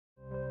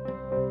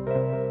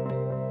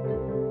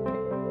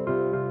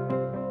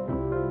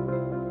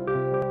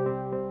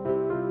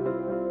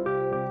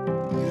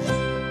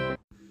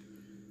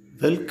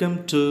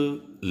Welcome to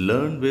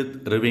Learn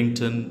with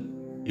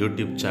Rivington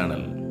YouTube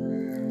channel.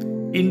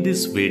 In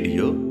this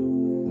video,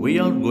 we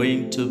are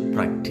going to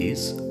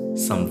practice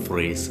some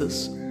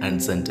phrases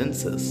and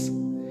sentences.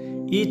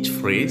 Each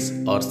phrase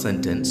or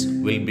sentence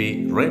will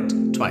be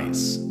read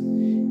twice.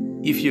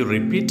 If you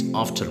repeat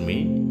after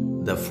me,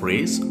 the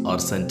phrase or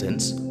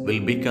sentence will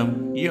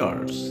become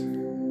yours.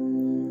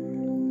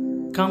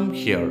 Come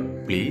here,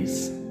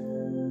 please.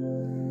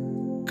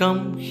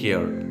 Come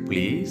here,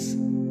 please.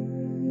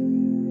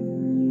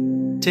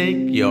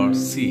 Take your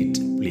seat,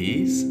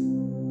 please.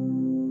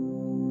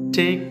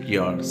 Take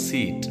your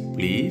seat,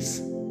 please.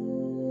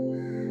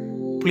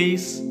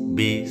 Please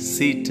be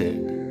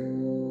seated.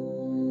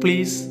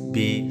 Please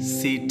be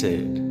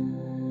seated.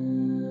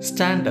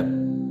 Stand up,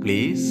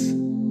 please.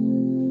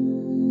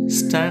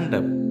 Stand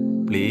up,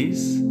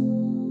 please.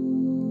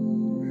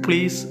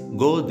 Please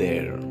go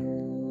there.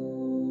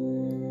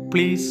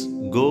 Please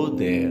go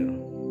there.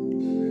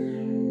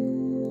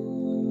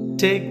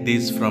 Take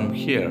this from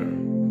here.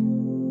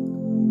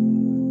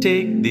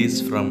 Take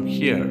this from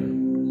here.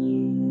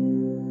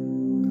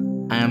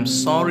 I am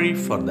sorry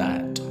for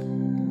that.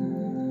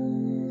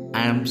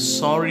 I am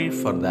sorry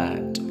for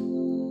that.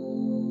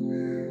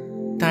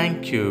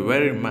 Thank you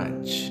very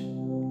much.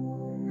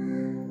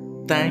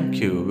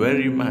 Thank you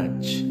very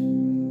much.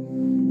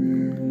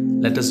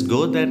 Let us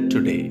go there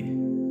today.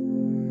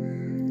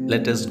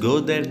 Let us go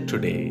there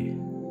today.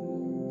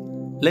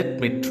 Let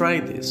me try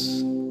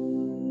this.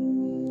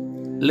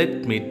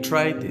 Let me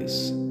try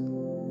this.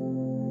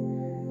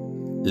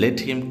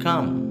 Let him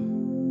come.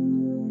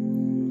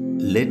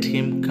 Let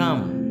him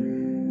come.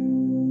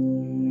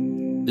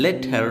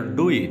 Let her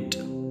do it.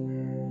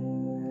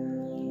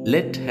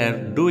 Let her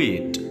do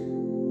it.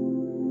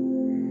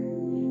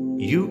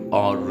 You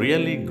are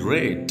really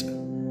great.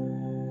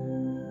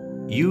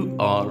 You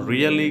are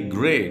really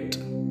great.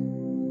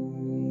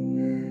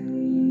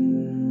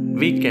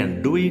 We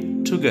can do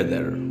it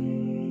together.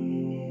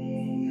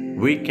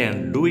 We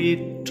can do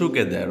it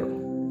together.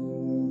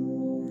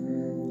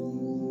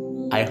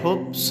 I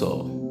hope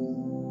so.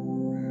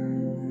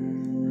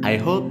 I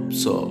hope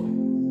so.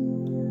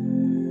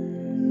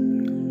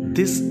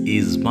 This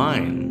is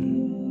mine.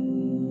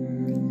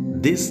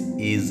 This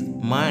is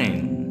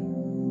mine.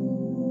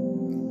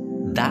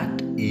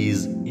 That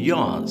is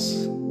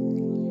yours.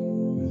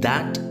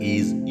 That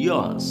is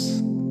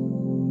yours.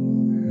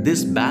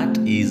 This bat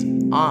is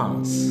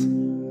ours.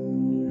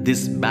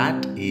 This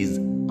bat is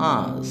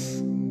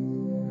ours.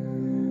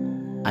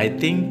 I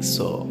think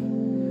so.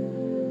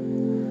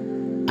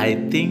 I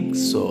think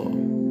so.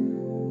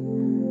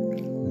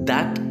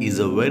 That is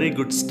a very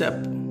good step.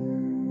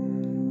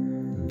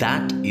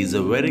 That is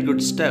a very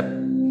good step.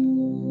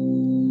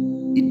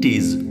 It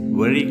is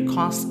very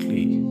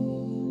costly.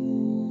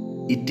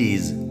 It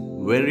is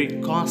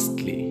very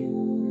costly.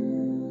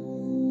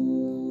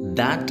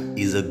 That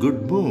is a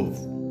good move.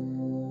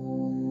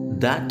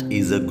 That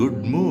is a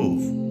good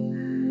move.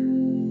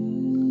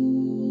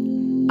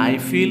 I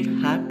feel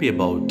happy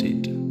about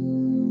it.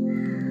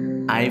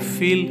 I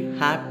feel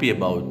happy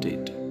about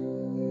it.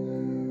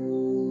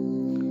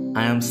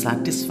 I am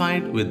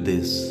satisfied with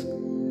this.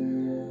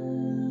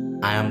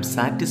 I am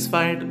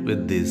satisfied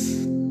with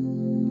this.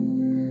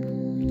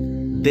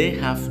 They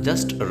have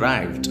just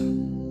arrived.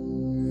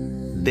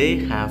 They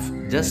have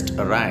just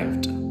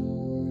arrived.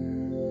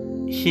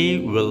 He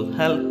will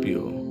help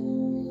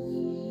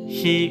you.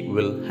 He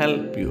will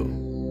help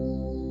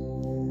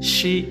you.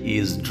 She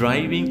is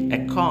driving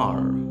a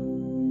car.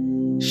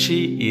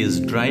 She is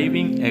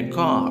driving a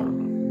car.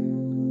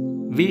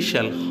 We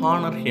shall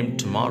honor him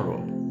tomorrow.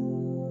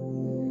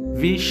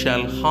 We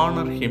shall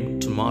honor him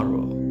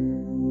tomorrow.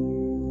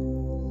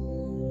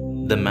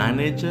 The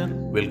manager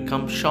will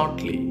come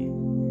shortly.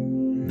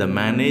 The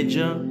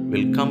manager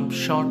will come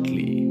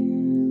shortly.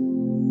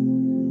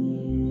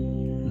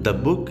 The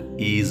book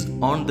is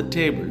on the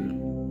table.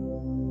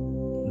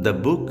 The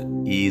book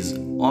is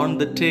on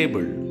the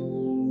table.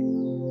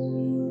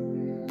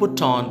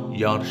 Put on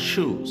your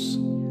shoes.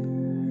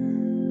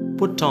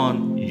 Put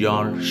on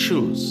your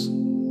shoes.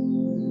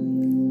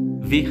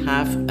 We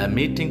have a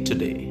meeting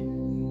today.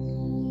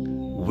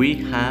 We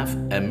have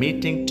a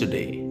meeting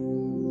today.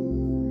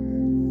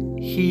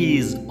 He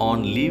is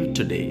on leave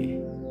today.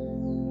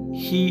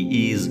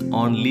 He is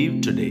on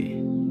leave today.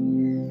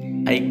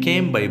 I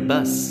came by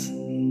bus.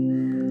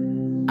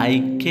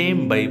 I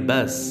came by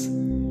bus.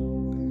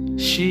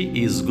 She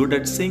is good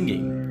at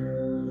singing.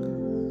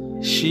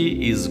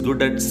 She is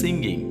good at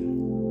singing.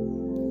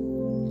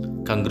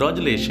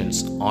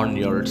 Congratulations on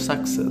your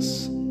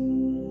success.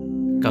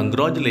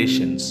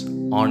 Congratulations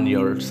on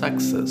your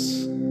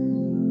success.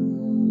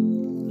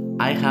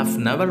 I have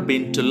never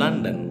been to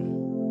London.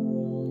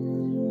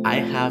 I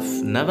have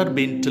never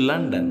been to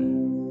London.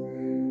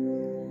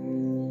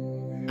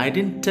 I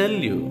didn't tell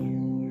you.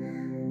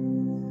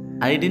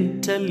 I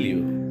didn't tell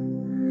you.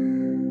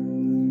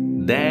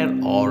 There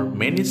are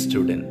many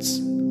students.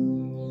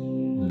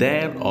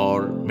 There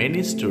are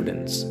many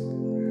students.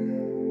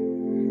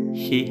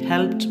 He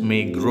helped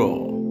me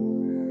grow.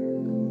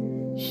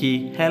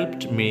 He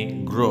helped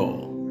me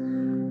grow.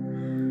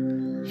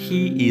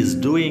 He is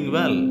doing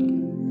well.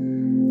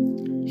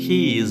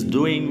 He is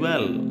doing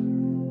well.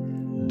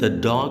 The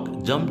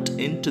dog jumped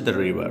into the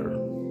river.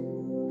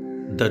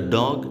 The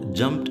dog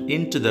jumped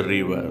into the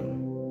river.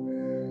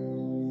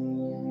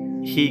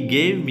 He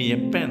gave me a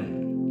pen.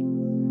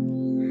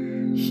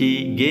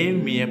 He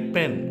gave me a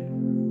pen.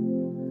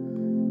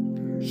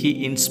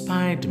 He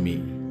inspired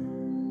me.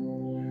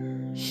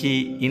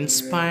 He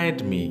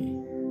inspired me.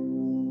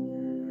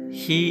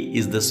 He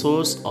is the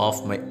source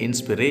of my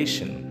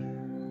inspiration.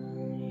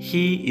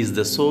 He is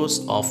the source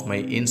of my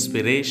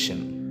inspiration.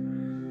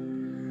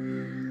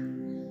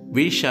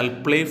 We shall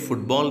play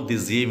football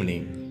this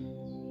evening.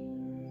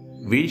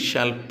 We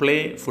shall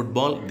play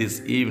football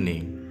this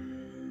evening.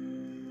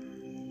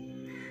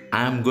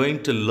 I am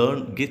going to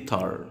learn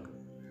guitar.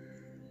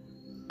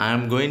 I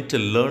am going to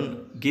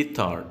learn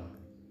guitar.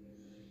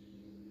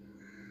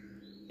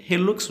 He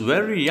looks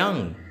very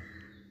young.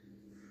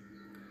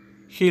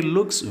 He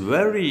looks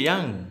very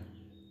young.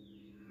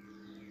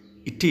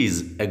 It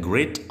is a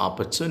great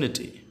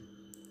opportunity.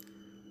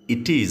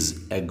 It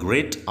is a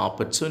great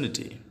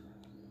opportunity.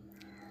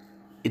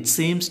 It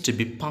seems to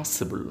be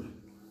possible.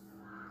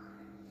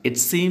 It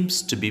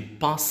seems to be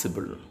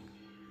possible.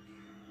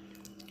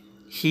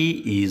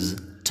 He is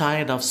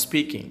tired of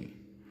speaking.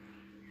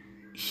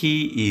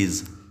 He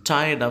is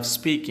tired of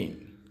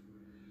speaking.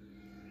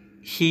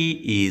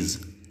 He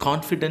is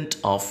confident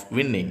of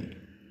winning.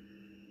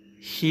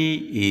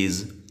 He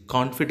is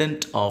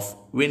confident of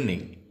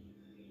winning.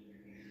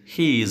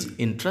 He is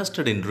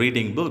interested in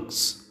reading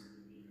books.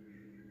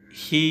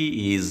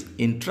 He is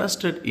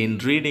interested in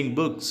reading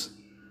books.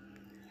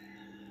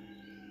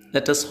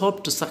 Let us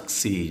hope to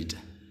succeed.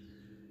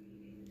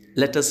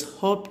 Let us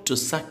hope to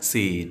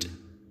succeed.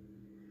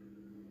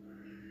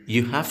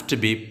 You have to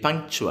be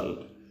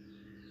punctual.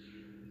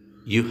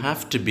 You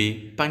have to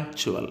be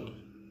punctual.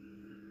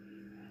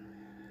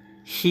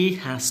 He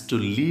has to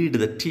lead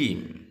the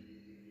team.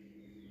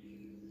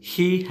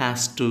 He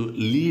has to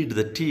lead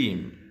the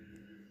team.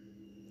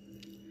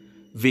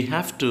 We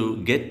have to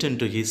get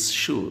into his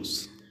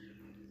shoes.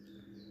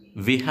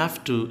 We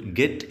have to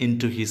get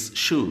into his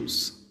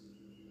shoes.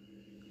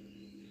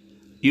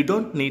 You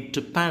don't need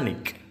to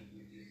panic.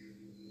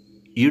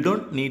 You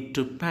don't need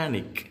to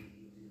panic.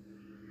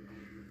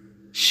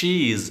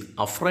 She is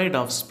afraid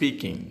of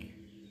speaking.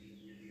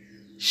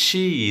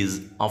 She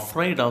is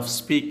afraid of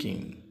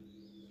speaking.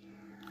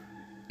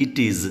 It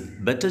is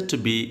better to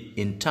be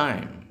in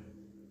time.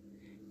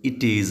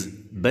 It is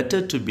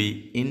better to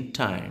be in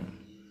time.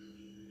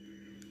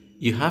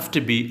 You have to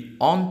be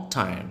on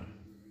time.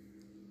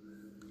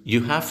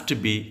 You have to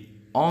be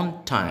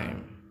on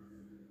time.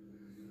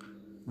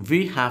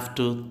 We have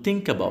to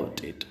think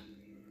about it.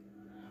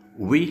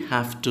 We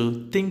have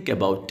to think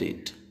about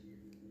it.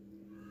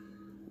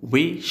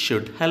 We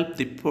should help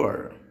the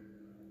poor.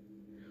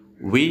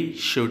 We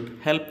should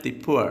help the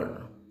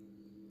poor.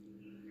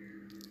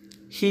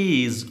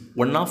 He is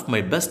one of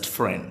my best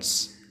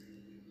friends.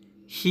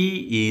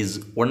 He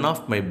is one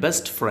of my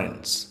best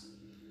friends.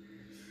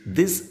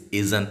 This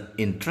is an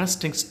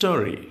interesting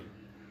story.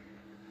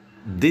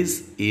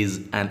 This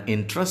is an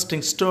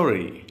interesting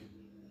story.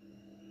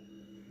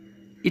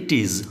 It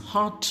is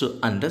hard to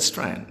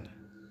understand.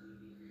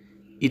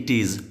 It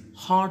is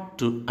hard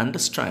to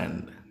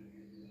understand.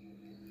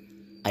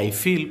 I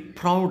feel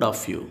proud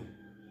of you.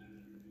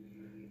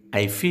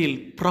 I feel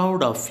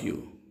proud of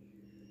you.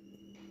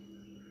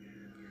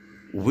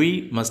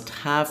 We must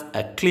have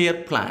a clear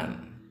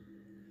plan.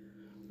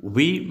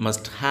 We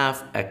must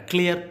have a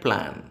clear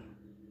plan.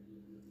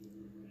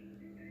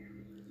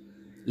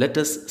 Let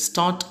us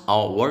start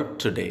our work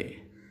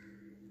today.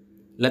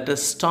 Let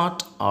us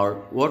start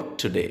our work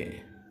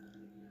today.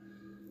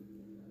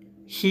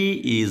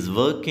 He is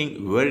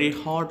working very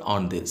hard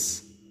on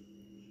this.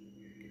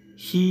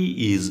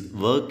 He is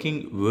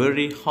working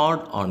very hard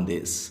on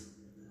this.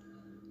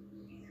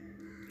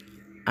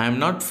 I am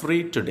not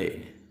free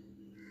today.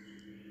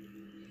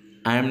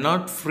 I am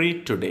not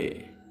free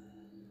today.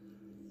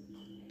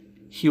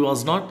 He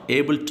was not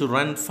able to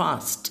run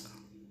fast.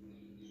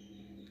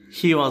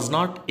 He was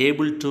not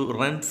able to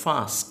run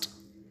fast.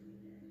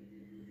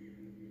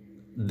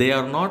 They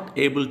are not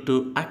able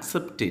to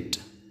accept it.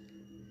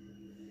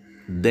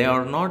 They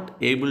are not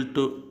able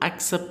to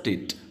accept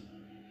it.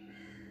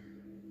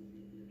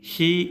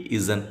 He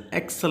is an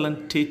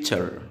excellent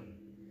teacher.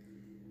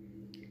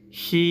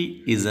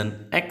 He is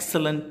an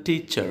excellent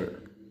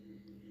teacher.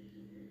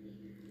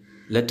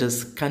 Let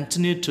us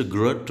continue to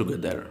grow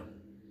together.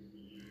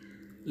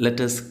 Let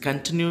us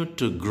continue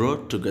to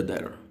grow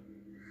together.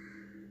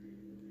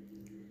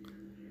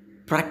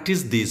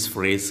 Practice these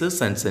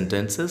phrases and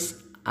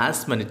sentences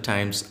as many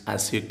times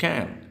as you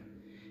can.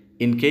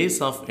 In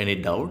case of any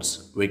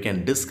doubts, we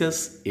can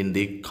discuss in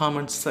the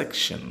comment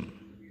section.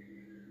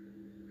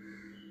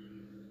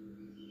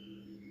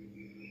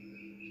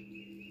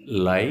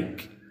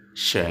 Like,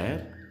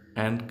 share,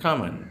 and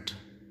comment.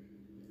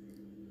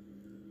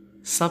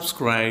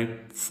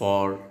 Subscribe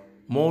for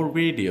more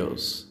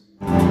videos.